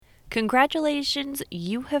Congratulations,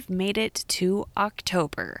 you have made it to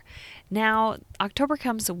October. Now, October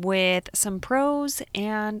comes with some pros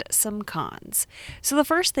and some cons. So, the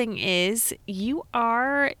first thing is you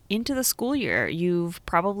are into the school year. You've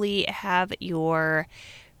probably have your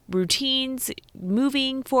routines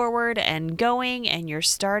moving forward and going, and you're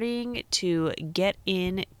starting to get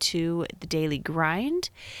into the daily grind.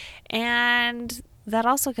 And that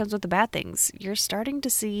also comes with the bad things. You're starting to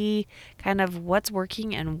see kind of what's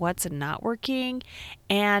working and what's not working,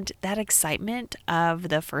 and that excitement of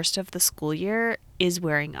the first of the school year is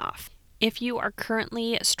wearing off. If you are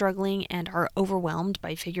currently struggling and are overwhelmed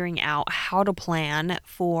by figuring out how to plan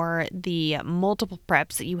for the multiple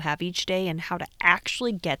preps that you have each day and how to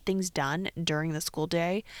actually get things done during the school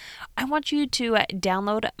day, I want you to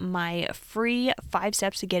download my free 5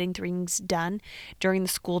 steps to getting things done during the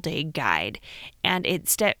school day guide. And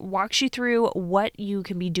it walks you through what you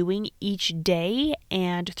can be doing each day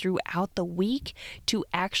and throughout the week to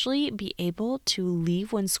actually be able to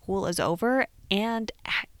leave when school is over and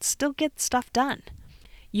still get stuff done.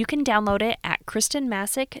 You can download it at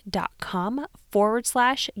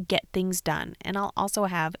kristenmasick.com/get things done, and I'll also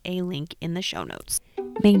have a link in the show notes.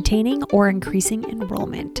 Maintaining or increasing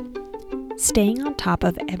enrollment, staying on top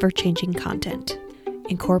of ever-changing content,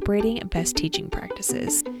 incorporating best teaching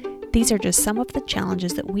practices. These are just some of the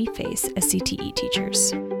challenges that we face as CTE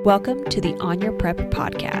teachers. Welcome to the On Your Prep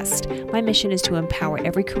podcast. My mission is to empower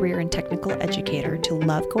every career and technical educator to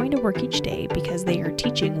love going to work each day because they are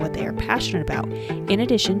teaching what they are passionate about, in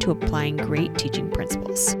addition to applying great teaching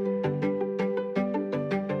principles.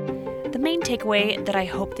 The main takeaway that I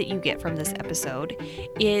hope that you get from this episode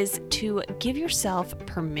is to give yourself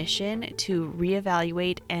permission to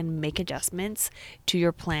reevaluate and make adjustments to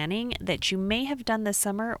your planning that you may have done this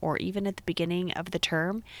summer or even at the beginning of the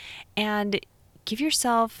term, and give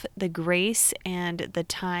yourself the grace and the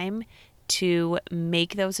time to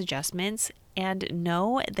make those adjustments and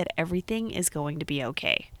know that everything is going to be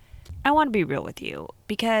okay. I want to be real with you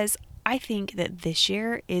because I think that this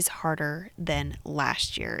year is harder than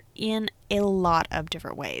last year in a lot of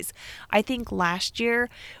different ways. I think last year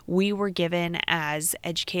we were given as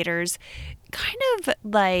educators kind of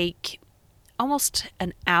like almost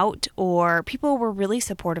an out, or people were really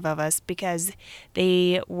supportive of us because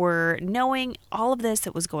they were knowing all of this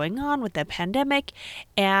that was going on with the pandemic,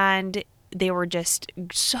 and they were just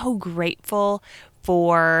so grateful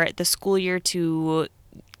for the school year to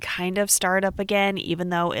kind of start up again, even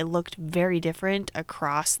though it looked very different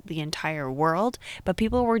across the entire world. But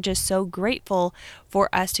people were just so grateful for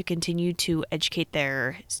us to continue to educate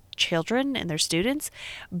their children and their students.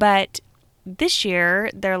 But this year,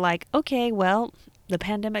 they're like, okay, well, the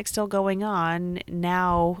pandemic's still going on.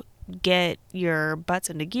 Now get your butts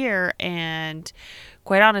into gear and,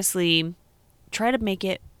 quite honestly, try to make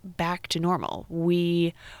it back to normal.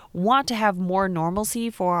 We want to have more normalcy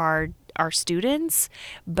for our students,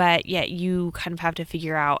 but yet you kind of have to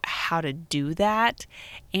figure out how to do that.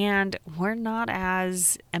 And we're not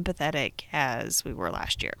as empathetic as we were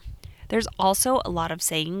last year. There's also a lot of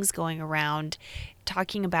sayings going around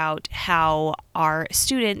talking about how our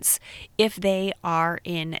students, if they are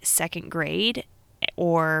in second grade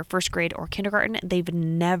or first grade or kindergarten, they've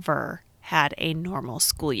never had a normal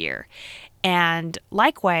school year. And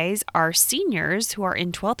likewise, our seniors who are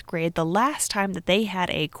in 12th grade, the last time that they had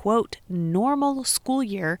a quote normal school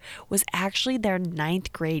year was actually their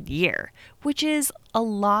 9th grade year, which is a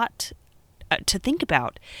lot to think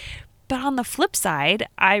about. But on the flip side,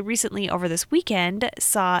 I recently over this weekend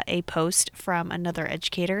saw a post from another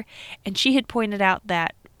educator, and she had pointed out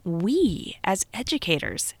that we as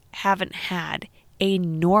educators haven't had a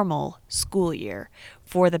normal school year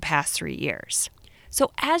for the past 3 years.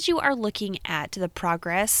 So as you are looking at the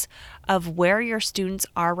progress of where your students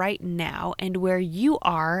are right now and where you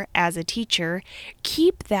are as a teacher,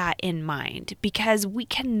 keep that in mind, because we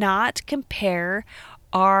cannot compare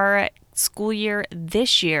our school year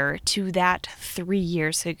this year to that 3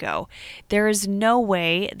 years ago. There is no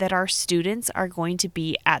way that our students are going to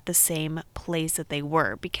be at the same place that they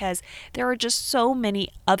were, because there are just so many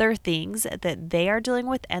other things that they are dealing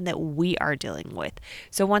with and that we are dealing with.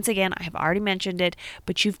 So once again, I have already mentioned it,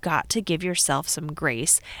 but you've got to give yourself some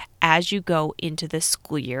grace as you go into this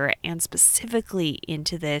school year, and specifically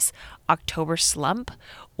into this October slump,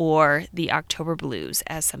 or the October blues,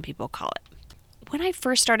 as some people call it. When I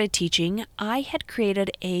first started teaching, I had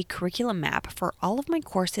created a curriculum map for all of my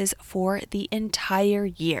courses for the entire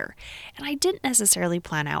year. And I didn't necessarily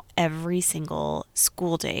plan out every single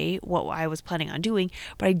school day what I was planning on doing,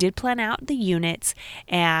 but I did plan out the units,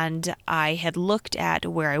 and I had looked at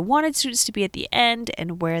where I wanted students to be at the end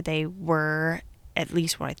and where they were at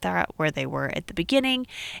least what I thought where they were at the beginning,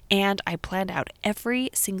 and I planned out every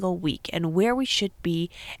single week and where we should be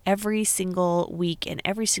every single week and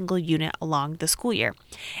every single unit along the school year.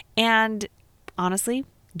 And honestly,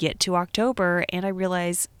 get to October and I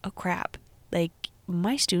realize, oh crap, like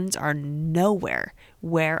my students are nowhere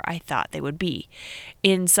where I thought they would be.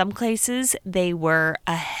 In some places, they were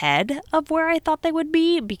ahead of where I thought they would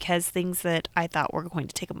be because things that I thought were going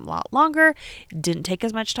to take them a lot longer didn't take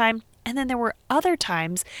as much time. And then there were other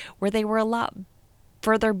times where they were a lot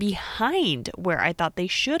further behind where I thought they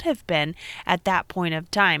should have been at that point of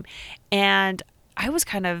time. And I was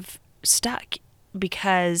kind of stuck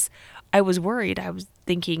because I was worried. I was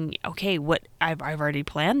thinking, okay, what I've already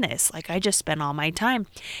planned this. Like I just spent all my time.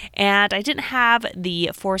 And I didn't have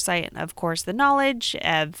the foresight and of course the knowledge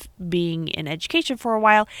of being in education for a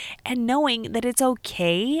while and knowing that it's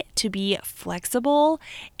okay to be flexible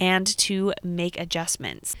and to make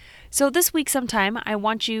adjustments. So this week sometime, I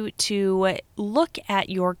want you to look at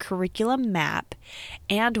your curriculum map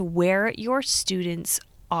and where your students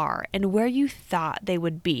are and where you thought they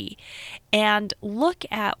would be, and look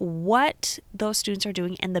at what those students are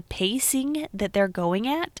doing and the pacing that they're going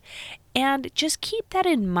at, and just keep that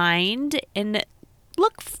in mind and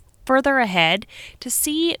look further ahead to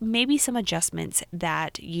see maybe some adjustments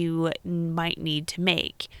that you might need to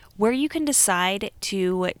make. Where you can decide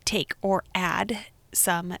to take or add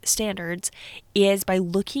some standards is by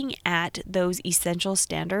looking at those essential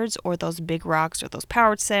standards or those big rocks or those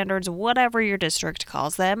powered standards, whatever your district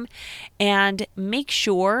calls them, and make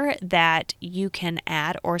sure that you can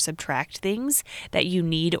add or subtract things that you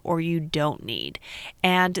need or you don't need.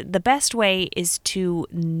 And the best way is to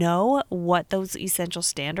know what those essential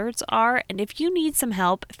standards are. And if you need some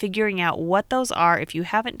help figuring out what those are, if you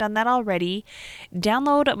haven't done that already,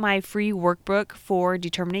 download my free workbook for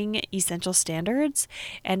determining essential standards.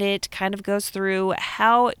 And it kind of goes through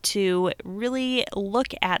how to really look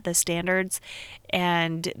at the standards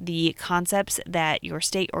and the concepts that your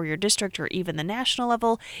state or your district or even the national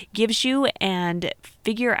level gives you, and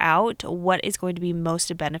figure out what is going to be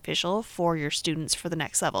most beneficial for your students for the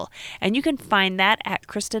next level. And you can find that at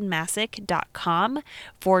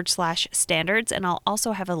kristenmasick.com/standards. And I'll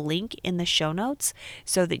also have a link in the show notes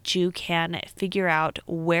so that you can figure out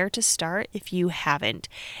where to start if you haven't.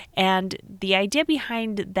 And the idea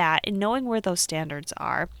behind that and knowing where those standards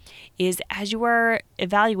are is as you are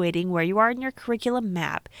evaluating where you are in your curriculum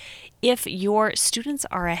map, if your students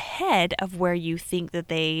are ahead of where you think that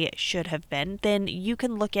they should have been, then you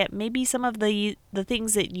can look at maybe some of the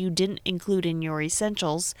things that you didn't include in your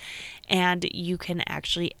essentials, and you can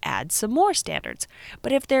actually add some more standards.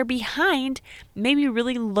 But if they're behind, maybe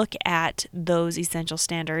really look at those essential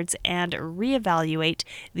standards and reevaluate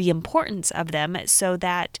the importance of them so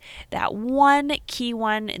that that one key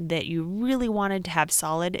one that you really wanted to have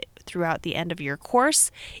solid throughout the end of your course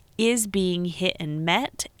is being hit and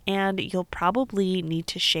met, and you'll probably need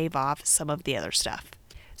to shave off some of the other stuff.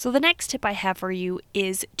 So the next tip I have for you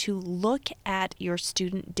is to look at your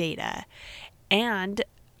student data and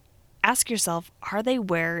ask yourself, are they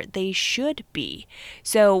where they should be?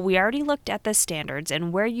 So we already looked at the standards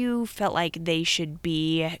and where you felt like they should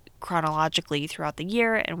be chronologically throughout the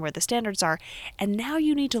year and where the standards are. And now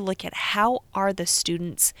you need to look at how are the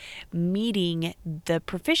students meeting the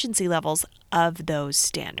proficiency levels of those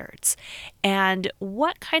standards, and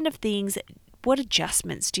what kind of things, what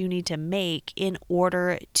adjustments do you need to make in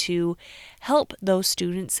order to help those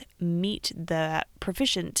students meet the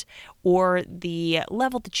proficient or the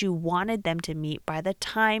level that you wanted them to meet by the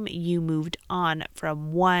time you moved on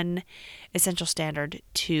from one essential standard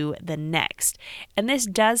to the next? And this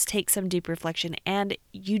does take some deep reflection, and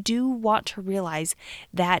you do want to realize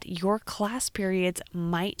that your class periods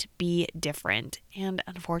might be different, and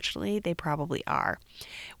unfortunately they probably are.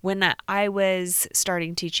 When I was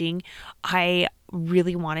starting teaching, I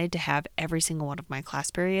really wanted to have every single one of my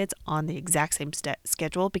class periods on the exact same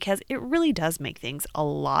schedule because it really does make things a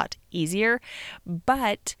lot easier.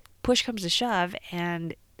 But push comes to shove,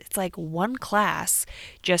 and it's like one class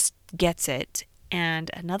just gets it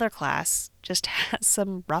and another class just has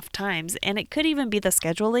some rough times. And it could even be the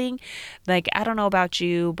scheduling. Like, I don't know about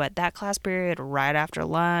you, but that class period right after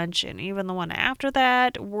lunch and even the one after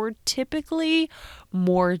that were typically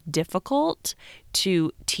more difficult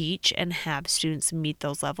to teach and have students meet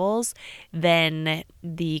those levels than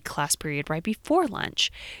the class period right before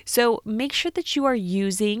lunch. So make sure that you are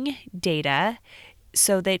using data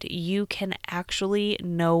so that you can actually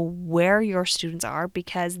know where your students are,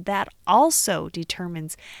 because that also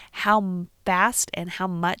determines how fast and how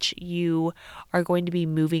much you are going to be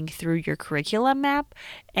moving through your curriculum map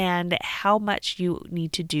and how much you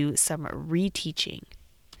need to do some reteaching.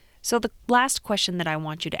 So the last question that I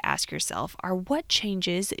want you to ask yourself are, what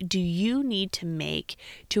changes do you need to make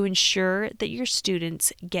to ensure that your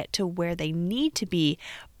students get to where they need to be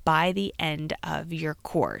by the end of your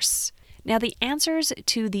course? Now, the answers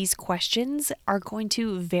to these questions are going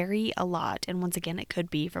to vary a lot. And once again, it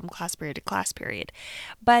could be from class period to class period.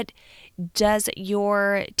 But does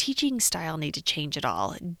your teaching style need to change at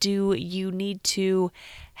all? Do you need to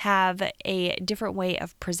have a different way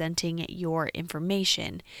of presenting your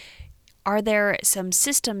information? Are there some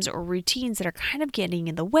systems or routines that are kind of getting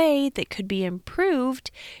in the way that could be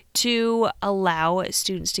improved to allow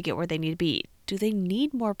students to get where they need to be? Do they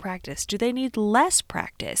need more practice? Do they need less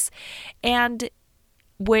practice? And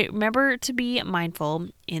remember to be mindful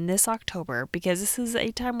in this October, because this is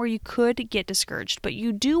a time where you could get discouraged, but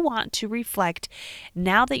you do want to reflect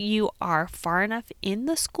now that you are far enough in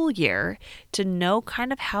the school year to know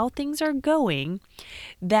kind of how things are going,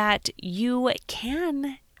 that you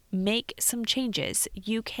can make some changes.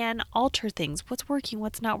 You can alter things, what's working,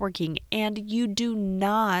 what's not working, and you do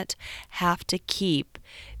not have to keep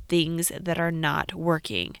things that are not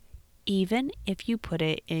working, even if you put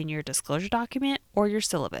it in your disclosure document or your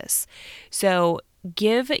syllabus. So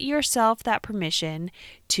give yourself that permission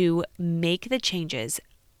to make the changes,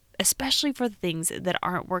 especially for the things that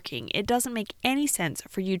aren't working. It doesn't make any sense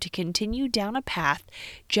for you to continue down a path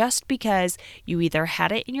just because you either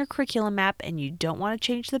had it in your curriculum map and you don't want to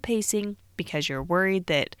change the pacing because you're worried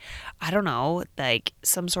that, I don't know, like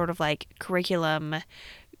some sort of like curriculum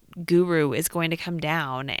guru is going to come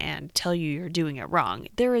down and tell you you're doing it wrong.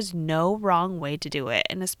 There is no wrong way to do it.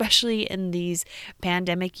 And especially in these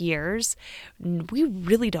pandemic years, we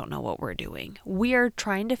really don't know what we're doing. We are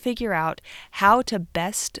trying to figure out how to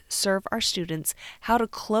best serve our students, how to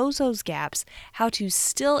close those gaps, how to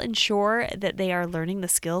still ensure that they are learning the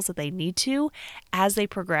skills that they need to as they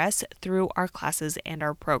progress through our classes and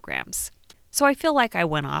our programs. So I feel like I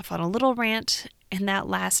went off on a little rant in that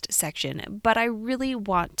last section, but I really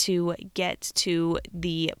want to get to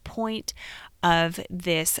the point of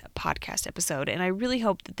this podcast episode. And I really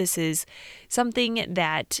hope that this is something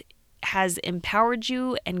that has empowered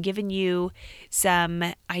you and given you some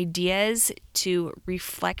ideas to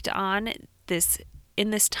reflect on this in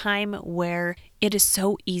this time where it is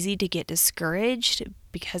so easy to get discouraged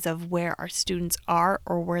because of where our students are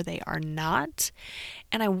or where they are not.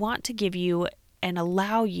 And I want to give you and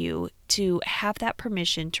allow you to have that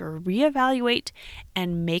permission to reevaluate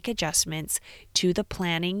and make adjustments to the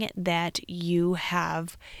planning that you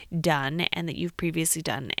have done and that you've previously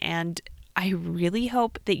done. And I really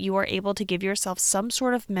hope that you are able to give yourself some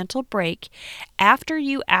sort of mental break after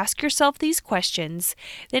you ask yourself these questions,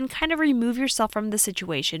 then kind of remove yourself from the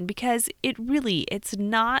situation, because it's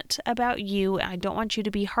not about you. I don't want you to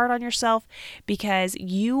be hard on yourself, because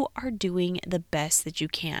you are doing the best that you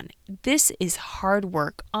can. This is hard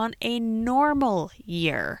work on a normal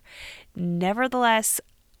year. Nevertheless,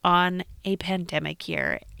 on a pandemic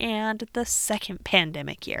year and the second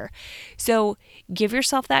pandemic year. So give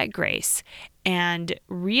yourself that grace and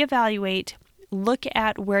reevaluate, look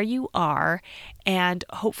at where you are, and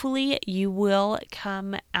hopefully you will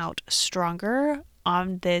come out stronger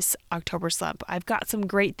on this October slump. I've got some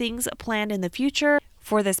great things planned in the future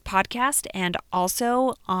for this podcast and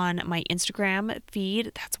also on my Instagram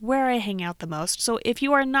feed. That's where I hang out the most. So if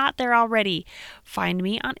you are not there already, find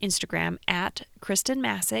me on Instagram at Kristen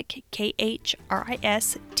Massick,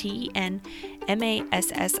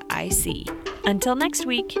 KHRISTENMASSIC. Until next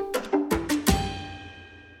week.